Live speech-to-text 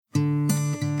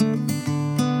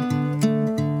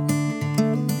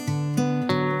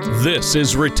This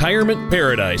is Retirement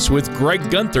Paradise with Greg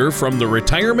Gunther from the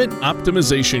Retirement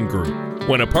Optimization Group.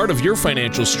 When a part of your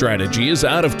financial strategy is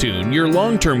out of tune, your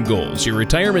long-term goals, your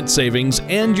retirement savings,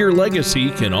 and your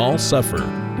legacy can all suffer.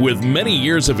 With many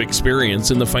years of experience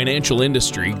in the financial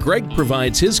industry, Greg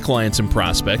provides his clients and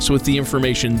prospects with the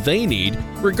information they need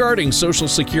regarding Social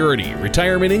Security,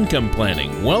 retirement income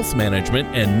planning, wealth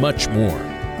management, and much more.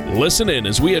 Listen in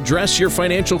as we address your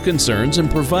financial concerns and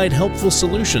provide helpful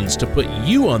solutions to put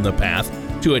you on the path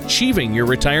to achieving your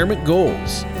retirement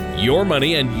goals. Your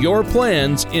money and your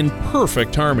plans in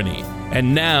perfect harmony.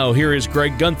 And now, here is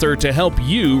Greg Gunther to help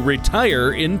you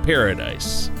retire in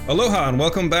paradise. Aloha and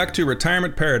welcome back to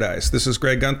Retirement Paradise. This is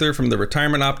Greg Gunther from the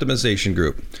Retirement Optimization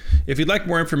Group. If you'd like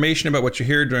more information about what you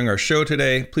hear during our show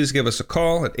today, please give us a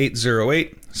call at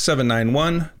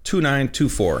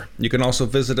 808-791-2924. You can also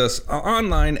visit us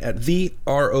online at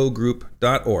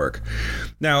therogroup.org.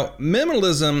 Now,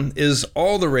 minimalism is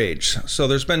all the rage, so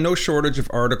there's been no shortage of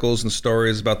articles and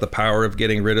stories about the power of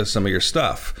getting rid of some of your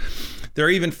stuff. There are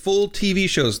even full TV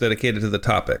shows dedicated to the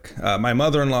topic. My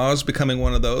mother-in-law is becoming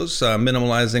one of those,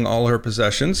 minimalizing all her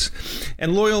possessions.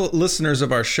 And loyal listeners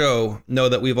of our show know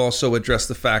that we've also addressed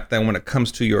the fact that when it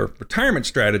comes to your retirement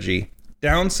strategy,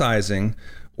 downsizing,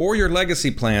 or your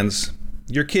legacy plans,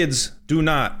 your kids do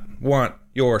not want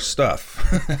your stuff.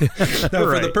 Now,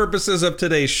 for the purposes of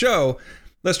today's show,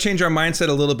 let's change our mindset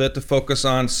a little bit to focus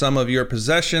on some of your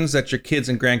possessions that your kids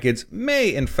and grandkids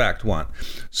may in fact want.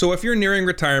 So if you're nearing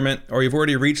retirement or you've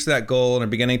already reached that goal and are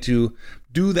beginning to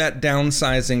do that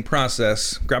downsizing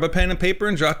process, grab a pen and paper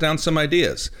and jot down some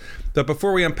ideas. But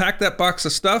before we unpack that box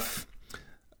of stuff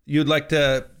you'd like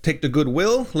to take to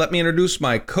Goodwill, let me introduce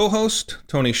my co-host,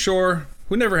 Tony Shore,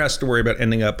 who never has to worry about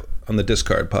ending up on the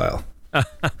discard pile.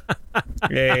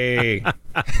 Hey.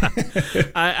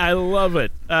 I love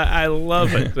it. I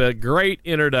love it. Great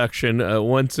introduction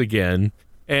once again.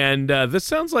 And this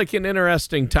sounds like an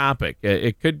interesting topic.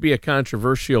 It could be a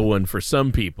controversial one for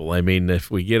some people. I mean, if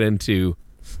we get into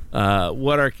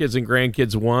what our kids and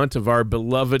grandkids want of our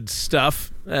beloved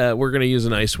stuff, we're going to use a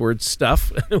nice word,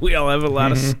 stuff. We all have a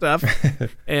lot of stuff.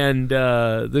 And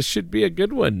this should be a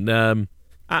good one.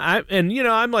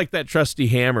 I'm like that trusty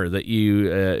hammer that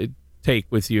you take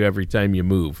with you every time you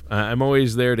move. I'm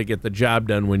always there to get the job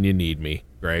done when you need me,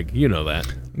 Greg. You know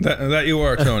that. That you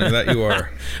are, Tony. That you are.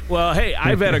 Well, hey,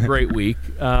 I've had a great week.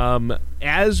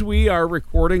 As we are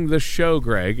recording this show,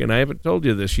 Greg, and I haven't told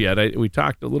you this yet. We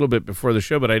talked a little bit before the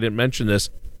show, but I didn't mention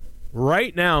this.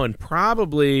 Right now, and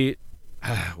probably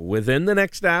within the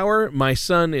next hour, my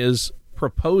son is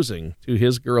proposing to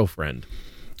his girlfriend.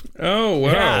 Oh,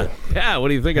 wow. Yeah. What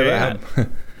do you think of that?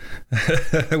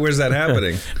 Where's that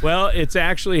happening? Well, it's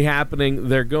actually happening.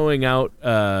 They're going out.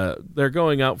 They're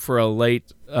going out for a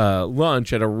late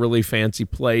lunch at a really fancy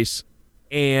place,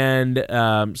 and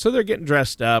so they're getting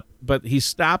dressed up. But he's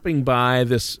stopping by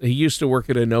this. He used to work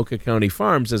at Anoka County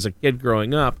Farms as a kid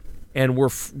growing up, and we're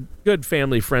good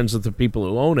family friends with the people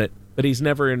who own it. But he's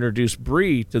never introduced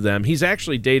Bree to them. He's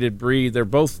actually dated Bree. They're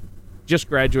both just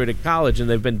graduated college, and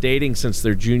they've been dating since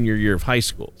their junior year of high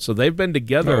school. So they've been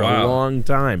together a long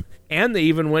time. And they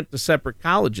even went to separate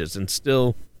colleges and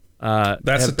still have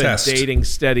been dating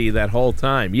steady that whole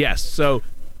time. Yes. So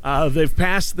they've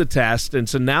passed the test, and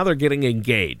so now they're getting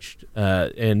engaged.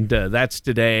 And that's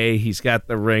today. He's got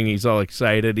the ring. He's all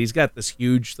excited. He's got this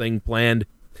huge thing planned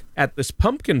at this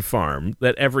pumpkin farm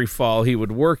that every fall he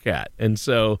would work at. And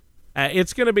so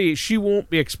it's going to be, she won't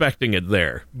be expecting it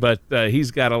there, but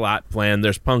he's got a lot planned.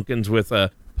 There's pumpkins with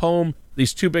a poem,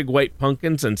 these two big white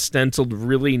pumpkins, and stenciled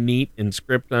really neat in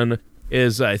script on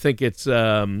is, I think it's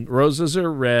roses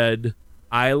are red,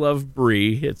 I love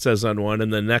Bree, it says on one,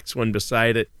 and the next one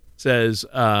beside it says,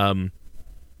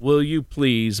 will you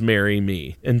please marry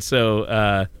me? And so,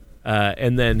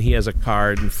 and then he has a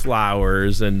card and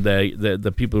flowers, and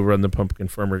the people who run the pumpkin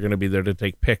farm are going to be there to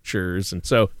take pictures, and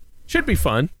so should be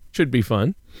fun.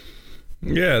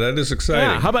 Yeah, that is exciting.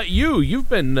 Yeah, how about you? You've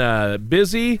been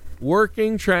busy,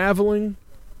 working, traveling.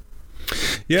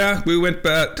 Yeah, we went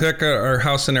back to our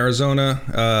house in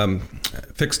Arizona,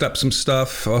 fixed up some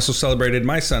stuff, also celebrated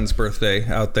my son's birthday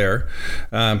out there.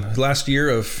 Last year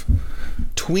of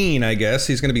tween, I guess.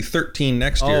 He's going to be 13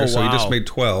 next year, so he just made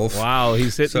 12. Wow,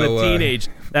 he's hitting the teenage.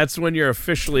 That's when you're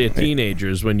officially a teenager,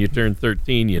 is when you turn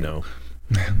 13, you know.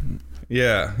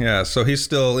 Yeah. So he's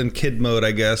still in kid mode,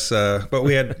 I guess. But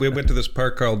we went to this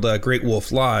park called Great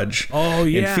Wolf Lodge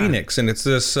in Phoenix, and it's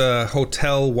this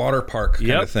hotel water park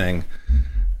kind of thing.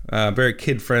 Very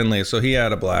kid friendly, so he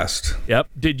had a blast. Yep.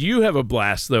 Did you have a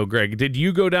blast though, Greg? Did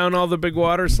you go down all the big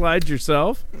water slides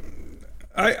yourself?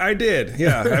 I did.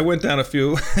 Yeah, I went down a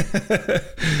few.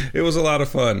 It was a lot of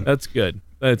fun. That's good.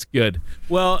 That's good.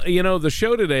 Well, the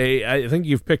show today, I think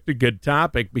you've picked a good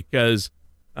topic because,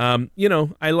 I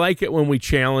like it when we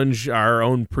challenge our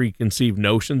own preconceived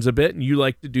notions a bit, and you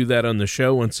like to do that on the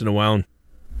show once in a while. And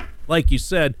like you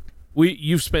said,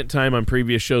 you've spent time on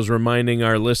previous shows reminding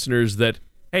our listeners that,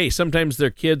 hey, sometimes their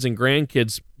kids and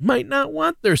grandkids might not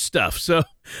want their stuff. So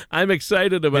I'm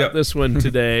excited about this one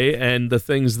today and the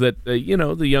things that, the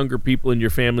younger people in your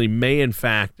family may, in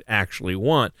fact, actually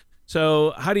want.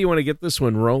 So how do you want to get this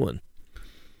one rolling?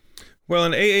 Well,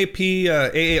 an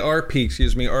AARP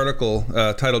article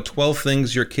titled 12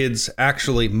 Things Your Kids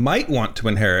Actually Might Want to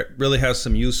Inherit really has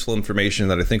some useful information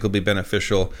that I think will be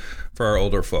beneficial for our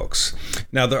older folks.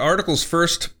 Now, the article's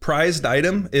first prized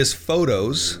item is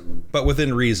photos, but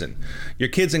within reason. Your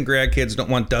kids and grandkids don't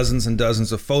want dozens and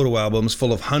dozens of photo albums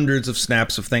full of hundreds of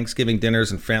snaps of Thanksgiving dinners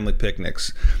and family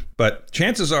picnics. But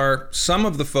chances are some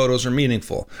of the photos are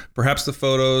meaningful. Perhaps the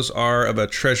photos are of a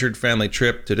treasured family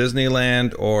trip to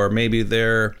Disneyland, or maybe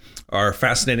there are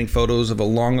fascinating photos of a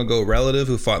long ago relative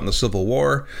who fought in the Civil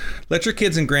War. Let your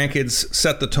kids and grandkids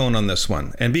set the tone on this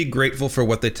one and be grateful for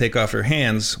what they take off your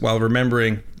hands while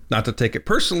remembering not to take it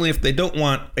personally if they don't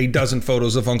want a dozen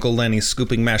photos of Uncle Lenny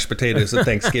scooping mashed potatoes at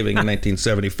Thanksgiving in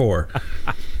 1974.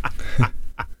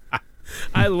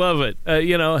 I love it.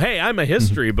 Hey, I'm a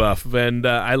history buff, and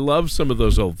I love some of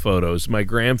those old photos. My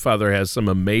grandfather has some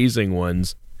amazing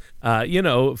ones.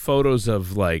 Photos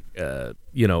of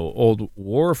old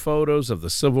war photos of the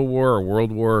Civil War or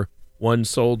World War I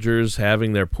soldiers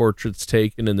having their portraits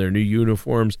taken in their new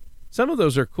uniforms. Some of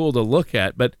those are cool to look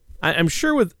at, but I'm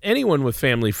sure with anyone with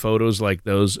family photos like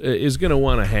those is going to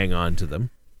want to hang on to them.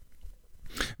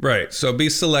 Right. So be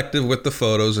selective with the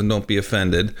photos and don't be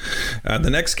offended. The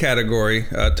next category,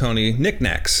 Tony,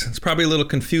 knickknacks. It's probably a little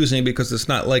confusing because it's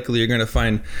not likely you're going to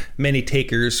find many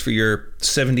takers for your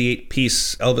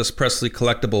 78-piece Elvis Presley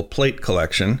collectible plate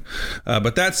collection.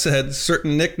 But that said,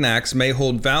 certain knickknacks may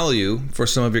hold value for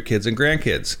some of your kids and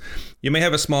grandkids. You may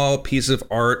have a small piece of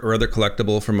art or other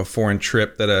collectible from a foreign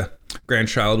trip that a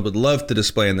grandchild would love to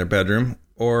display in their bedroom.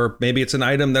 Or maybe it's an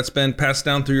item that's been passed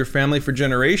down through your family for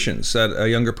generations that a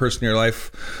younger person in your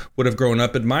life would have grown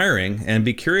up admiring and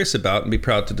be curious about and be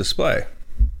proud to display.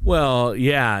 Well,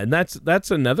 yeah, and that's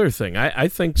another thing. I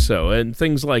think so. And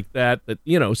things like that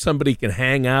somebody can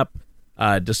hang up,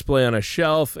 display on a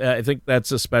shelf. I think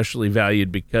that's especially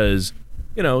valued because,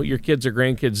 your kids or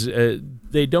grandkids,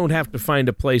 they don't have to find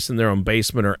a place in their own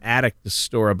basement or attic to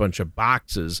store a bunch of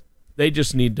boxes. They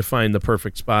just need to find the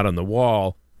perfect spot on the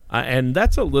wall. And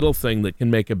that's a little thing that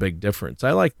can make a big difference.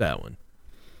 I like that one.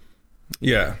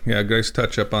 Yeah, nice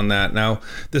touch up on that. Now,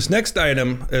 this next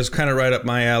item is kind of right up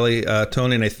my alley,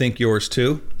 Tony, and I think yours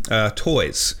too.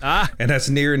 Toys. And that's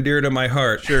near and dear to my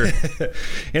heart. Sure.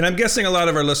 And I'm guessing a lot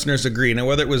of our listeners agree. Now,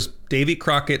 whether it was Davy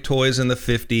Crockett toys in the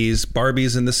 50s,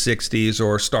 Barbies in the 60s,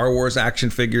 or Star Wars action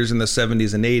figures in the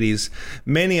 70s and 80s,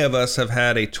 many of us have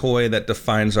had a toy that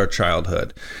defines our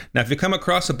childhood. Now, if you come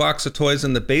across a box of toys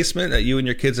in the basement that you and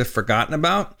your kids have forgotten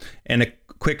about, and a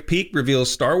quick peek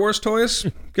reveals Star Wars toys,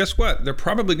 guess what? They're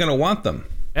probably going to want them.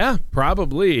 Yeah,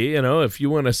 probably. If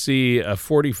you want to see a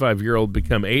 45-year-old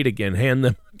become 8 again, hand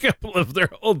them a couple of their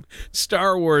old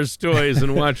Star Wars toys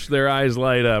and watch their eyes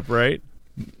light up, right?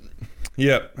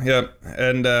 Yep.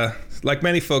 And like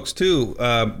many folks, too,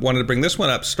 wanted to bring this one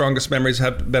up. Strongest memories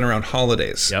have been around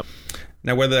holidays. Yep.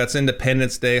 Now, whether that's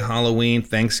Independence Day, Halloween,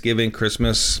 Thanksgiving,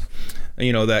 Christmas,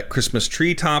 that Christmas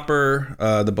tree topper,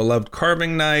 the beloved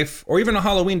carving knife, or even a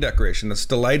Halloween decoration that's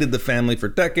delighted the family for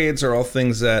decades are all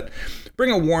things that bring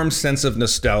a warm sense of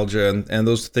nostalgia and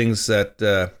those things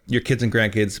that your kids and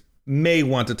grandkids may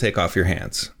want to take off your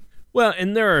hands. Well,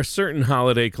 and there are certain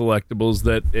holiday collectibles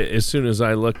that as soon as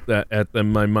I look at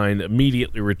them, my mind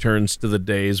immediately returns to the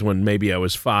days when maybe I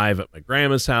was 5 at my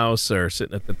grandma's house or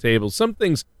sitting at the table. Some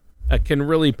things can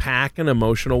really pack an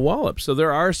emotional wallop. So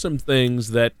there are some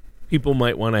things that people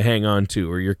might want to hang on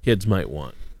to or your kids might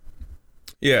want.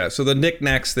 Yeah, so the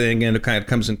knickknacks thing, and it kind of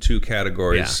comes in two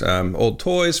categories. Yeah. Old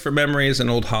toys for memories and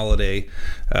old holiday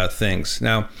things.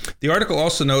 Now, the article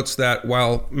also notes that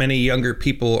while many younger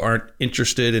people aren't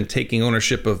interested in taking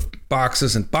ownership of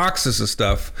boxes and boxes of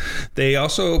stuff, they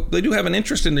do have an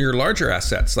interest in your larger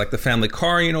assets, like the family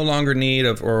car you no longer need,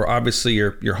 or obviously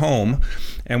your home.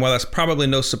 And while that's probably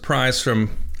no surprise from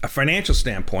a financial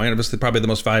standpoint, obviously probably the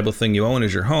most valuable thing you own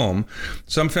is your home,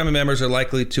 some family members are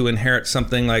likely to inherit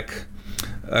something like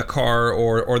a car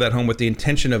or that home with the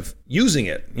intention of using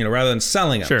it, rather than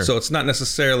selling it. Sure. So it's not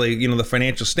necessarily, the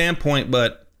financial standpoint,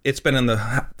 but it's been in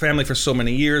the family for so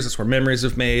many years. It's where memories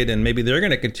have made, and maybe they're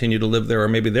going to continue to live there, or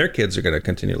maybe their kids are going to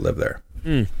continue to live there.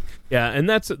 Yeah, and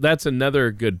that's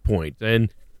another good point.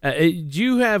 And do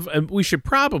you have? We should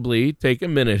probably take a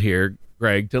minute here,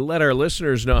 Greg, to let our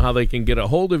listeners know how they can get a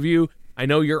hold of you. I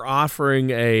know you're offering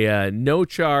a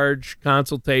no-charge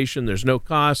consultation. There's no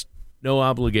cost, no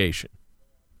obligation.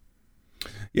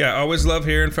 Yeah, I always love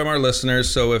hearing from our listeners.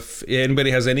 So if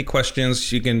anybody has any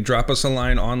questions, you can drop us a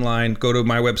line online. Go to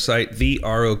my website,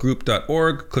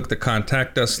 therogroup.org, click the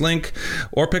Contact Us link,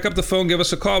 or pick up the phone, give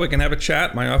us a call. We can have a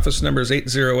chat. My office number is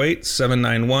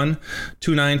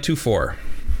 808-791-2924.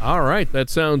 All right, that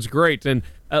sounds great. And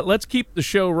let's keep the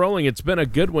show rolling. It's been a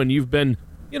good one. You've been,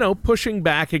 pushing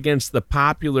back against the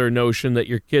popular notion that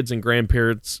your kids and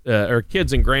grandparents, or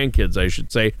kids and grandkids, I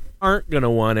should say, aren't going to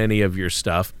want any of your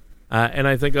stuff. And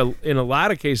I think in a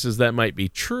lot of cases that might be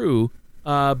true.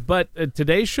 But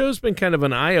today's show's been kind of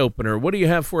an eye-opener. What do you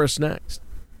have for us next?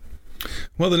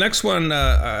 Well, the next one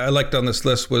I liked on this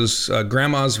list was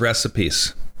Grandma's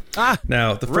Recipes.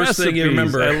 Now, the first thing you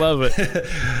remember... I love it.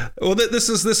 Well, this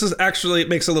is actually, it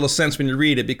makes a little sense when you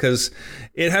read it, because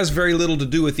it has very little to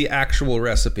do with the actual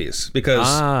recipes,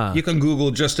 because you can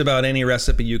Google just about any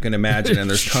recipe you can imagine, and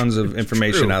there's tons of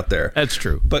information out there. That's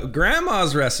true. But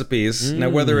Grandma's recipes, now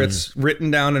whether it's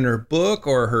written down in her book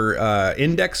or her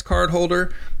index card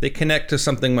holder, they connect to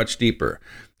something much deeper.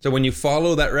 So when you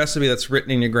follow that recipe that's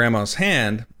written in your grandma's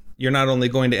hand, you're not only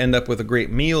going to end up with a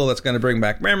great meal that's going to bring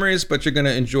back memories, but you're going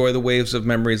to enjoy the waves of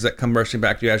memories that come rushing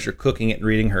back to you as you're cooking it and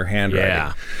reading her handwriting.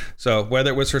 Yeah. So whether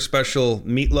it was her special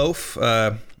meatloaf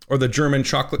or the German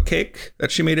chocolate cake that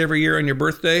she made every year on your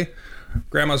birthday,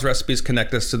 Grandma's recipes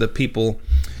connect us to the people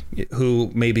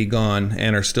who may be gone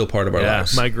and are still part of our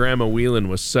lives. My Grandma Whelan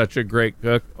was such a great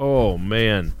cook. Oh,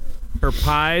 man. Her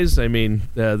pies, I mean,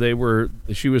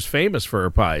 she was famous for her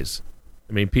pies.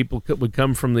 I mean, people would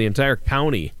come from the entire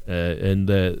county, and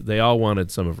they all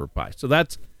wanted some of her pie. So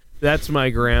that's my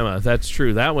grandma. That's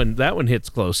true. That one hits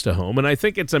close to home. And I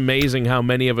think it's amazing how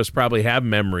many of us probably have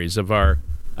memories of our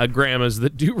grandmas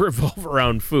that do revolve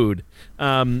around food.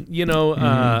 I'm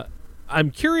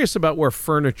curious about where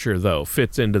furniture, though,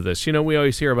 fits into this. We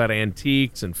always hear about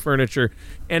antiques and furniture.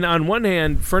 And on one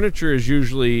hand, furniture is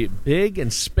usually big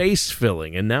and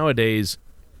space-filling. And nowadays...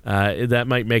 that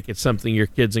might make it something your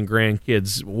kids and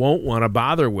grandkids won't want to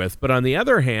bother with. But on the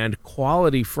other hand,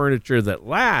 quality furniture that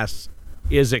lasts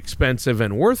is expensive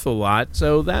and worth a lot,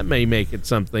 so that may make it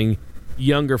something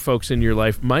younger folks in your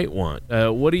life might want.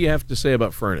 What do you have to say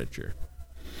about furniture?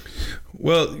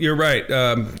 Well, you're right.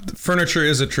 Furniture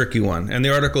is a tricky one, and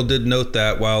the article did note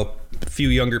that while a few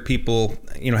younger people,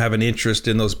 have an interest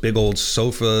in those big old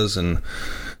sofas and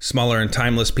smaller and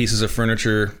timeless pieces of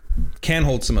furniture can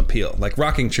hold some appeal, like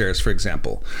rocking chairs, for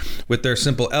example. With their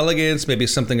simple elegance, maybe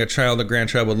something a child or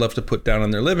grandchild would love to put down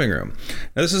in their living room.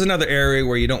 Now, this is another area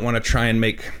where you don't want to try and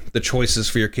make the choices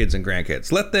for your kids and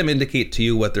grandkids. Let them indicate to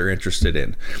you what they're interested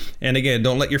in. And again,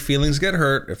 don't let your feelings get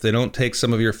hurt if they don't take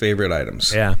some of your favorite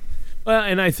items. Yeah. Well,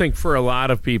 and I think for a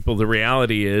lot of people, the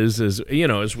reality is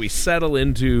as we settle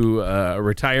into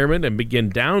retirement and begin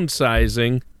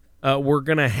downsizing, we're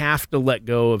going to have to let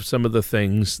go of some of the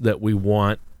things that we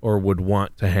want or would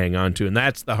want to hang on to. And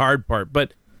that's the hard part.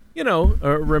 But,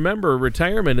 remember,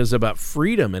 retirement is about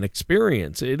freedom and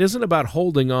experience. It isn't about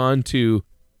holding on to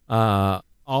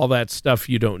all that stuff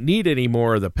you don't need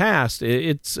anymore, the past.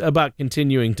 It's about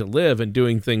continuing to live and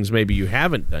doing things maybe you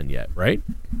haven't done yet, right?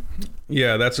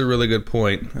 Yeah, that's a really good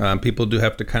point. People do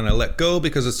have to kind of let go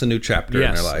because it's a new chapter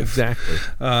in their life. Exactly.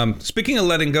 Speaking of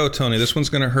letting go, Tony, this one's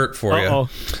going to hurt for you.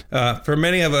 For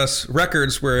many of us,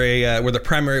 records were the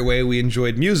primary way we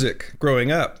enjoyed music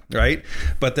growing up, right?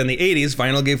 But then the 80s,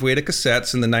 vinyl gave way to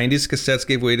cassettes, and the 90s, cassettes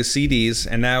gave way to CDs,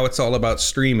 and now it's all about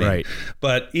streaming. Right.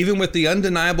 But even with the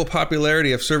undeniable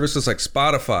popularity of services like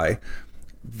Spotify,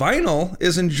 vinyl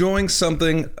is enjoying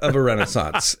something of a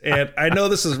renaissance. And I know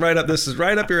this is right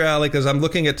up your alley, because I'm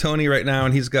looking at Tony right now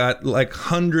and he's got like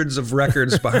hundreds of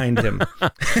records behind him.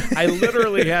 I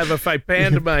literally have, if I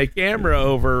panned my camera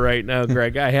over right now,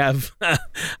 Greg, I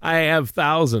have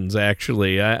thousands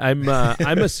actually. I'm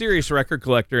a serious record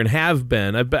collector and have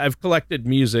been. I've collected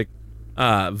music,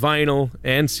 vinyl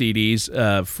and CDs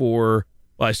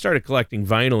I started collecting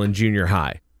vinyl in junior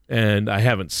high, and I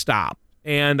haven't stopped.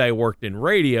 And I worked in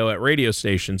radio at radio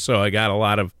stations, so I got a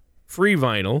lot of free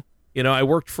vinyl. I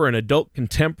worked for an adult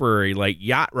contemporary like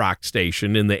yacht rock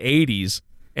station in the 80s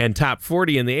and top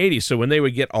 40 in the 80s. So when they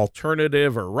would get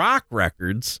alternative or rock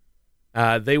records,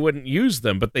 they wouldn't use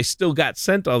them, but they still got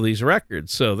sent all these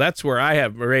records. So that's where I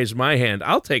have raised my hand.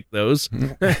 I'll take those.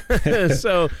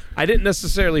 So I didn't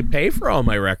necessarily pay for all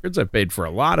my records. I paid for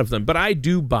a lot of them, but I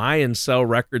do buy and sell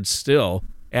records still.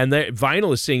 And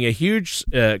vinyl is seeing a huge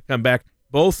comeback.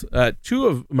 Both 2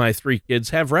 of my 3 kids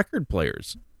have record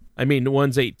players. I mean,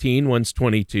 one's 18, one's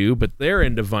 22, but they're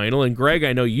into vinyl. And Greg,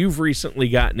 I know you've recently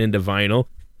gotten into vinyl.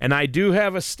 And I do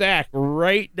have a stack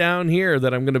right down here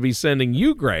that I'm going to be sending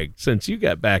you, Greg, since you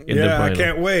got back into vinyl. Yeah, I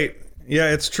can't wait.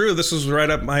 Yeah, it's true. This was right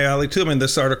up my alley, too. I mean,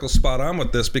 this article's spot on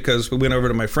with this because we went over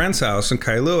to my friend's house in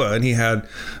Kailua, and he had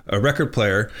a record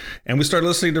player, and we started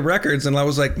listening to records, and I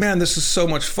was like, man, this is so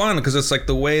much fun because it's like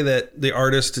the way that the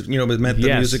artist, meant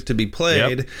the music to be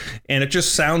played, and it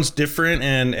just sounds different,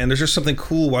 and there's just something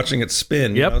cool watching it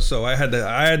spin. You know? So I had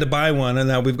to buy one, and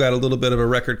now we've got a little bit of a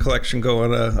record collection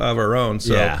going of our own.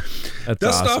 So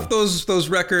dust off those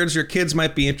records. Your kids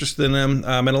might be interested in them,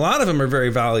 and a lot of them are very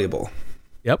valuable.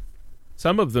 Yep.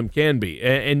 Some of them can be.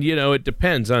 And it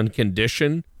depends on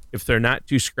condition. If they're not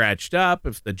too scratched up,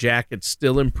 if the jacket's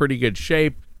still in pretty good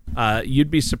shape, you'd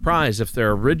be surprised if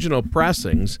they're original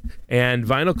pressings. And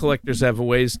vinyl collectors have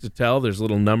ways to tell. There's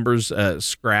little numbers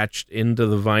scratched into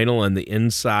the vinyl on the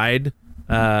inside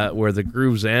where the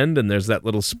grooves end, and there's that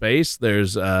little space.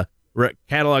 There's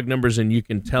catalog numbers, and you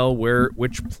can tell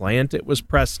which plant it was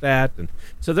pressed at. And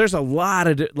so there's a lot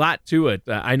to it.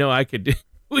 I know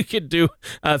we could do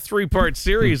a 3-part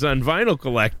series on vinyl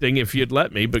collecting if you'd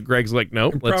let me, but Greg's like,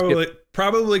 no.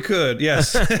 Probably could,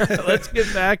 yes. Let's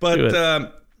get back to it.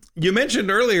 But you mentioned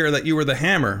earlier that you were the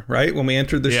hammer, right, when we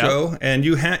entered the show, and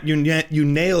you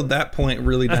nailed that point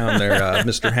really down there,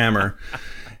 Mr. Hammer.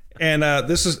 And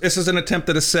this is an attempt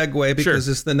at a segue because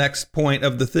it's the next point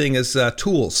of the thing is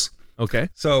tools. Okay.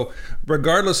 So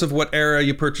regardless of what era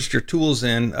you purchased your tools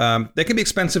in, they can be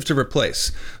expensive to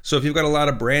replace. So if you've got a lot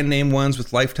of brand name ones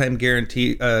with lifetime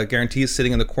guarantees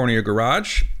sitting in the corner of your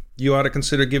garage, you ought to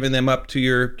consider giving them up to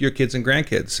your kids and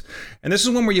grandkids. And this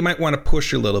is one where you might want to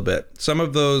push a little bit. Some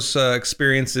of those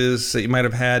experiences that you might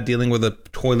have had dealing with a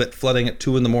toilet flooding at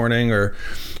 2 a.m. or,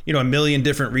 a million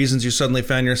different reasons you suddenly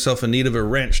found yourself in need of a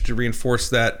wrench to reinforce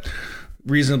that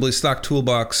reasonably stocked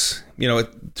toolbox.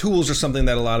 Tools are something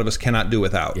that a lot of us cannot do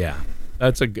without. Yeah,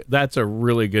 that's a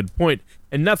really good point.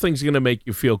 And nothing's going to make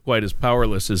you feel quite as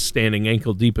powerless as standing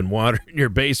ankle deep in water in your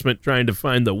basement trying to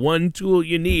find the one tool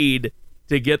you need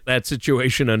to get that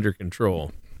situation under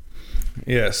control.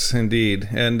 Yes, indeed.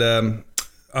 And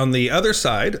on the other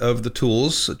side of the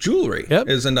tools, jewelry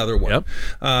is another one.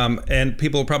 And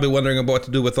people are probably wondering about what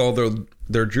to do with all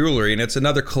their jewelry. And it's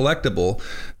another collectible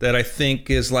that I think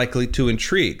is likely to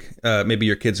intrigue maybe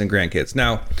your kids and grandkids.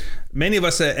 Now, many of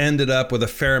us ended up with a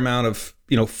fair amount of,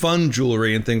 fun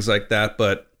jewelry and things like that,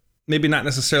 but maybe not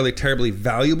necessarily terribly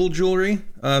valuable jewelry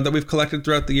that we've collected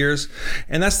throughout the years.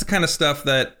 And that's the kind of stuff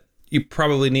that you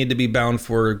probably need to be bound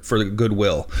for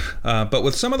goodwill. But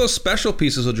with some of those special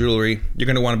pieces of jewelry, you're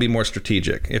going to want to be more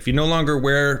strategic. If you no longer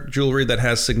wear jewelry that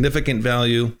has significant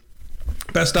value,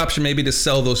 best option may be to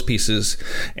sell those pieces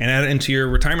and add it into your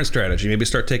retirement strategy. Maybe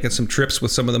start taking some trips with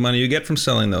some of the money you get from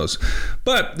selling those.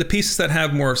 But the pieces that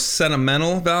have more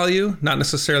sentimental value, not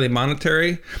necessarily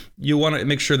monetary, you want to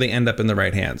make sure they end up in the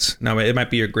right hands. Now, it might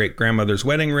be your great-grandmother's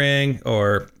wedding ring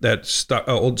or that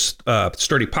old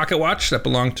sturdy pocket watch that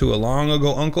belonged to a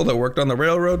long-ago uncle that worked on the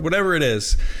railroad, whatever it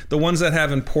is. The ones that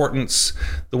have importance,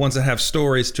 the ones that have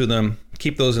stories to them,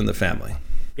 keep those in the family.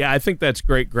 Yeah, I think that's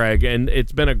great, Greg, and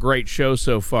it's been a great show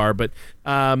so far. But,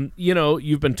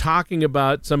 you've been talking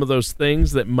about some of those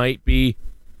things that might be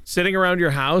sitting around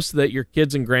your house that your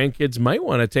kids and grandkids might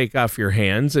want to take off your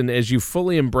hands. And as you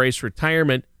fully embrace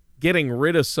retirement, getting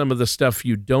rid of some of the stuff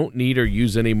you don't need or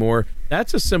use anymore,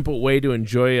 that's a simple way to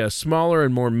enjoy a smaller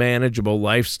and more manageable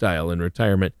lifestyle in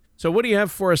retirement. So what do you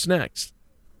have for us next?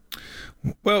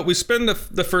 Well, we spend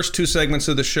the first 2 segments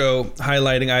of the show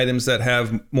highlighting items that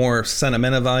have more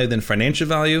sentimental value than financial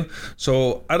value.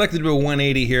 So I'd like to do a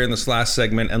 180 here in this last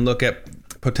segment and look at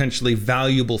potentially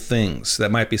valuable things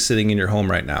that might be sitting in your home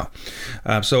right now.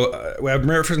 So I'm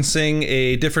referencing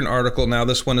a different article now.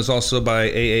 This one is also by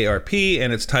AARP,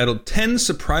 and it's titled 10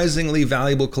 Surprisingly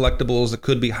Valuable Collectibles That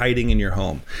Could Be Hiding in Your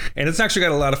Home. And it's actually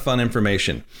got a lot of fun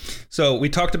information. So we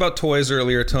talked about toys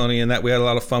earlier, Tony, and that we had a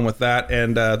lot of fun with that.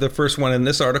 And the first one in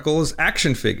this article is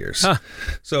action figures.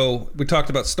 So we talked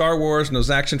about Star Wars and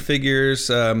those action figures.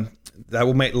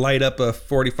 That might light up a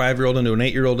 45-year-old into an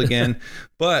 8-year-old again.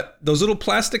 But those little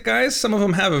plastic guys, some of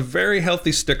them have a very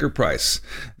healthy sticker price.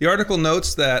 The article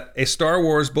notes that a Star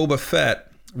Wars Boba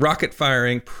Fett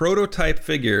rocket-firing prototype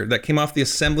figure that came off the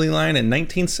assembly line in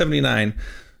 1979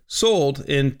 sold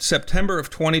in September of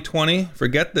 2020.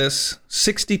 Forget this,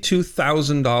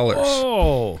 $62,000.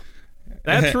 Oh,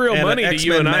 that's real money to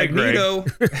you and I, Magneto.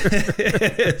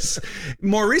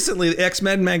 More recently, the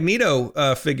X-Men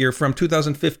Magneto figure from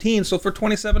 2015 sold for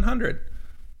 $2,700.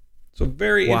 So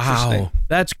very interesting. Wow,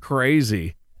 that's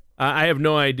crazy. I have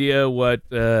no idea what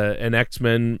an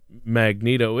X-Men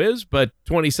Magneto is, but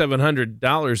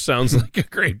 $2,700 sounds like a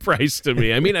great price to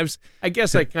me. I mean, I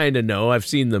guess I kind of know. I've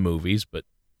seen the movies, but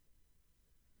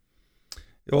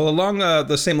well, along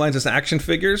the same lines as action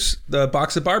figures, the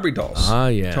box of Barbie dolls. Ah,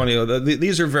 yeah. Tonio,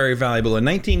 these are very valuable. In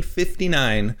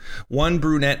 1959, one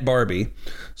brunette Barbie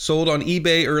sold on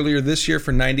eBay earlier this year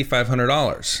for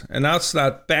 $9,500. And that's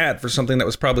not bad for something that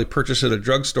was probably purchased at a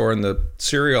drugstore in the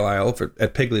cereal aisle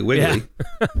at Piggly Wiggly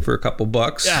for a couple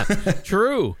bucks. Yeah,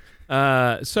 true.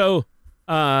 So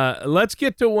let's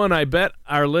get to one I bet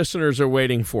our listeners are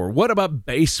waiting for. What about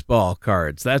baseball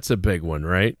cards? That's a big one,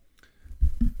 right?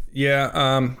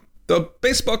 Yeah, the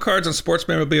baseball cards and sports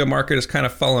memorabilia market has kind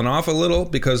of fallen off a little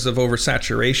because of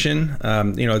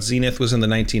oversaturation. Zenith was in the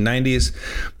 1990s.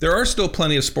 There are still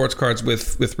plenty of sports cards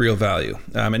with real value.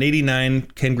 An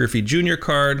 89 Ken Griffey Jr.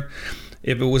 card,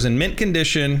 if it was in mint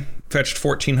condition, fetched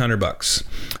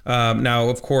 $1,400. Now,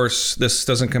 of course, this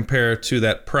doesn't compare to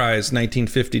that prize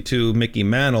 1952 Mickey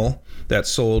Mantle that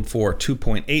sold for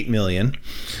 $2.8 million.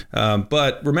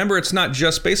 But remember, it's not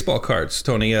just baseball cards,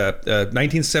 Tony.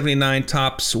 1979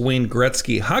 Topps Wayne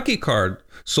Gretzky hockey card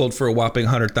sold for a whopping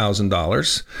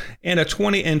 $100,000. And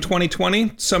in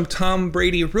 2020, some Tom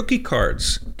Brady rookie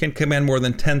cards can command more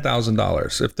than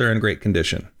 $10,000 if they're in great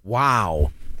condition.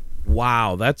 Wow,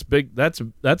 that's big. That's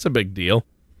a big deal.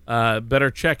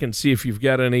 Better check and see if you've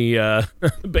got any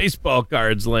baseball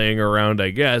cards laying around,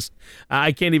 I guess.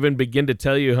 I can't even begin to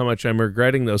tell you how much I'm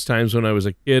regretting those times when I was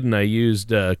a kid and I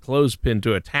used a clothespin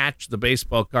to attach the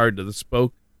baseball card to the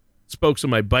spokes of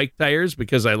my bike tires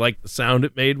because I liked the sound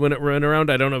it made when it ran around.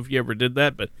 I don't know if you ever did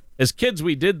that, but as kids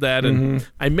we did that, and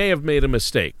I may have made a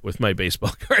mistake with my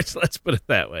baseball cards. Let's put it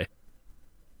that way.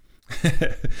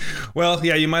 Well,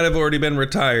 yeah, you might have already been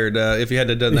retired if you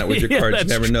had done that with your cards. You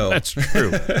never know. That's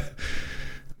true.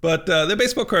 But the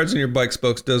baseball cards in your bike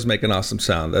spokes does make an awesome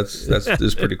sound. That's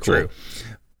pretty cool. True.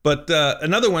 But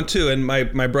another one too, and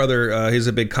my brother, he's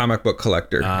a big comic book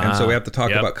collector, and so we have to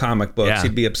talk about comic books. Yeah.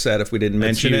 He'd be upset if we didn't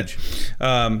mention it.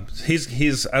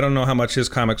 He's I don't know how much his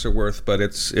comics are worth, but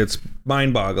it's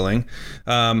mind-boggling.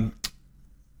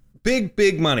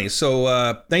 Big money. So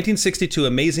 1962,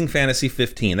 Amazing Fantasy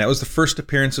 15. That was the first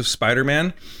appearance of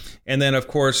Spider-Man. And then, of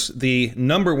course, the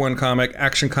number one comic,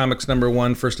 Action Comics number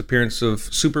one, first appearance of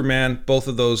Superman. Both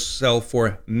of those sell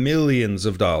for millions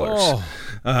of dollars.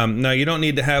 Now, you don't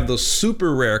need to have those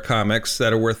super rare comics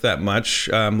that are worth that much.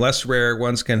 Less rare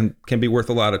ones can be worth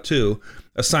a lot of too.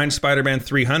 A signed Spider-Man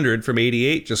 300 from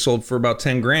 '88 just sold for about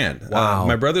 $10,000. Wow.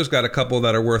 My brother's got a couple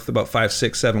that are worth about $5,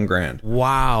 $6, $7,000.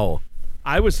 Wow.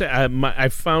 I would say I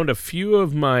found a few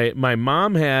of my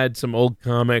mom had some old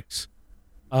comics,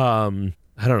 I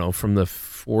don't know, from the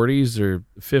 40s or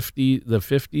the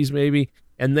 50s maybe,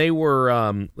 and they were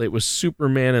it was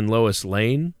Superman and Lois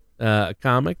Lane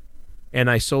comic, and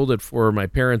I sold it for my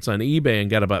parents on eBay and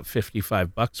got about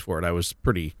 $55 for it. I was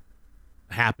pretty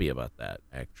happy about that,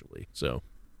 actually. So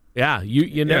yeah,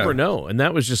 you never know, and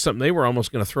that was just something they were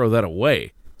almost going to throw that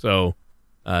away. So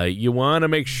you want to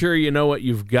make sure you know what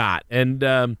you've got. And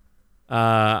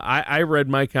I read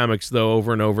my comics, though,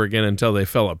 over and over again until they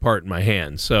fell apart in my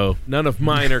hands. So none of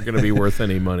mine are going to be worth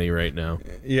any money right now.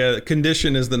 Yeah,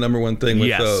 condition is the number one thing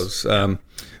with those.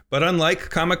 But unlike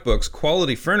comic books,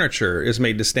 quality furniture is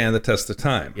made to stand the test of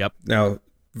time. Yep. Now,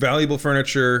 valuable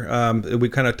furniture, we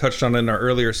kind of touched on it in our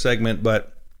earlier segment,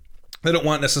 but I don't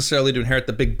want necessarily to inherit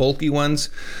the big bulky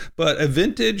ones, but a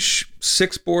vintage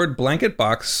 6-board blanket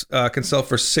box can sell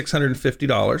for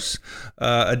 $650.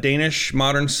 A Danish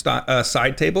modern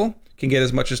side table can get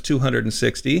as much as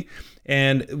 $260.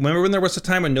 And remember when there was a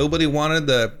time when nobody wanted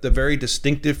the very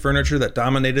distinctive furniture that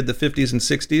dominated the 50s and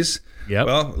 60s? Yep.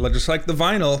 Well, just like the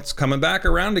vinyl, it's coming back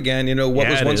around again. You know, what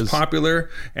was once popular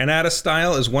and out of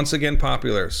style is once again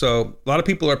popular. So a lot of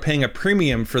people are paying a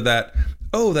premium for that.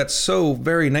 Oh, that's so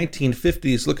very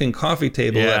 1950s looking coffee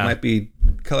table that might be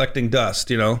collecting dust,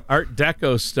 you know? Art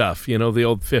Deco stuff, you know, the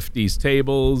old 50s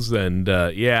tables and,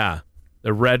 the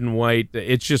red and white.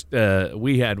 It's just,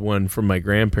 we had one from my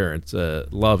grandparents.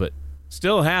 Love it.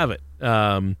 Still have it.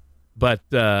 But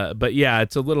yeah,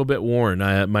 it's a little bit worn.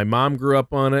 My mom grew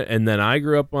up on it, and then I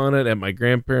grew up on it at my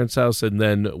grandparents' house, and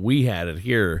then we had it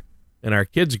here, and our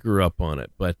kids grew up on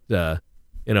it. But,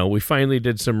 we finally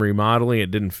did some remodeling.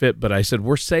 It didn't fit, but I said,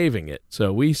 we're saving it.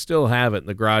 So we still have it in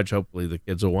the garage. Hopefully the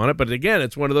kids will want it. But again,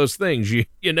 it's one of those things you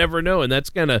never know. And that's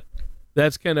kind of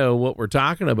what we're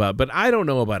talking about. But I don't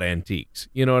know about antiques.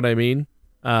 You know what I mean?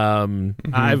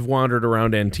 I've wandered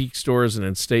around antique stores and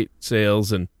estate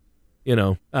sales and,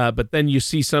 but then you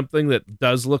see something that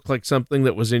does look like something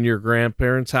that was in your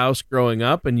grandparents' house growing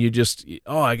up. And you just,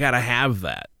 I got to have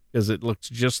that because it looks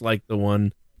just like the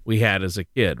one we had as a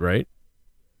kid, right?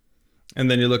 And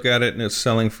then you look at it and it's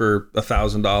selling for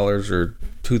 $1,000 or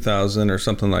 $2,000 or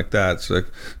something like that. It's like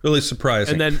really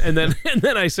surprising. And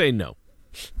then I say no.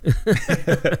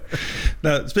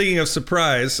 Now, speaking of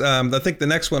surprise, I think the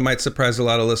next one might surprise a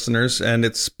lot of listeners, and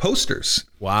it's posters.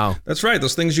 Wow. That's right.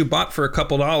 Those things you bought for a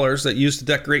couple dollars that you used to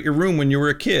decorate your room when you were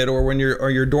a kid or when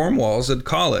your dorm walls at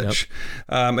college.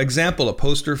 Yep. Example, a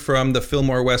poster from the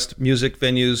Fillmore West Music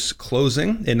Venue's closing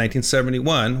in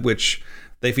 1971, which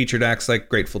they featured acts like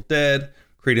Grateful Dead,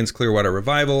 Creedence Clearwater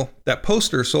Revival. That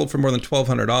poster sold for more than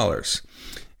 $1,200.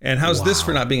 And how's this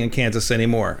for not being in Kansas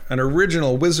anymore? An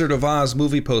original Wizard of Oz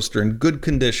movie poster in good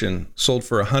condition sold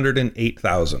for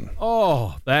 $108,000.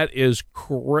 Oh, that is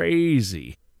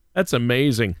crazy. That's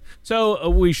amazing. So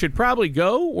we should probably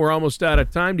go. We're almost out of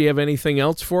time. Do you have anything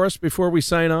else for us before we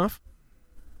sign off?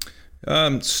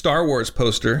 Star Wars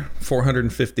poster,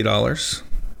 $450.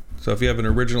 So if you have an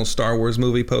original Star Wars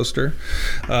movie poster,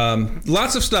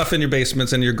 lots of stuff in your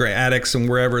basements and your attics and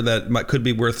wherever that could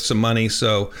be worth some money.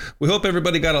 So we hope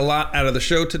everybody got a lot out of the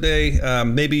show today.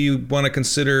 Maybe you want to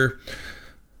consider,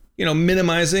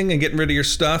 minimizing and getting rid of your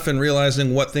stuff and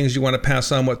realizing what things you want to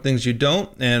pass on, what things you don't,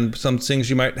 and some things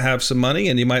you might have some money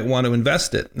and you might want to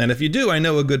invest it. And if you do, I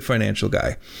know a good financial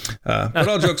guy. But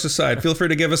all jokes aside, feel free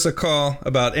to give us a call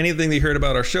about anything that you heard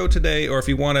about our show today, or if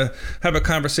you want to have a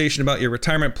conversation about your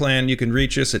retirement plan, you can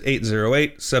reach us at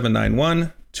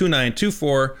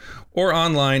 808-791-2924 or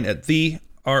online at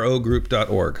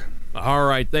therogroup.org. All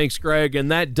right, thanks, Greg.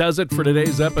 And that does it for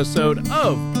today's episode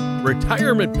of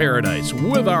Retirement Paradise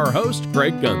with our host,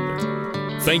 Greg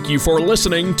Gunther. Thank you for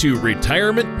listening to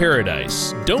Retirement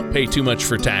Paradise. Don't pay too much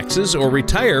for taxes or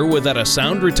retire without a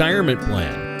sound retirement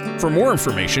plan. For more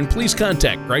information, please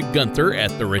contact Greg Gunther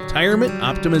at the Retirement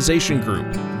Optimization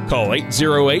Group. Call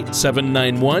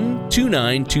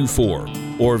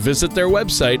 808-791-2924 or visit their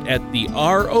website at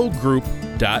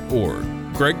therogroup.org.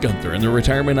 Greg Gunther and the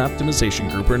Retirement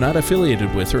Optimization Group are not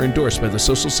affiliated with or endorsed by the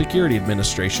Social Security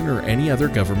Administration or any other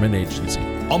government agency.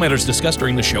 All matters discussed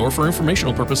during the show are for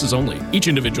informational purposes only. Each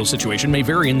individual situation may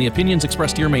vary, and the opinions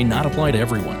expressed here may not apply to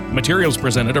everyone. Materials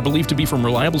presented are believed to be from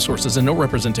reliable sources, and no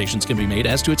representations can be made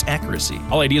as to its accuracy.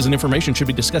 All ideas and information should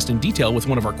be discussed in detail with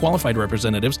one of our qualified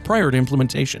representatives prior to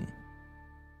implementation.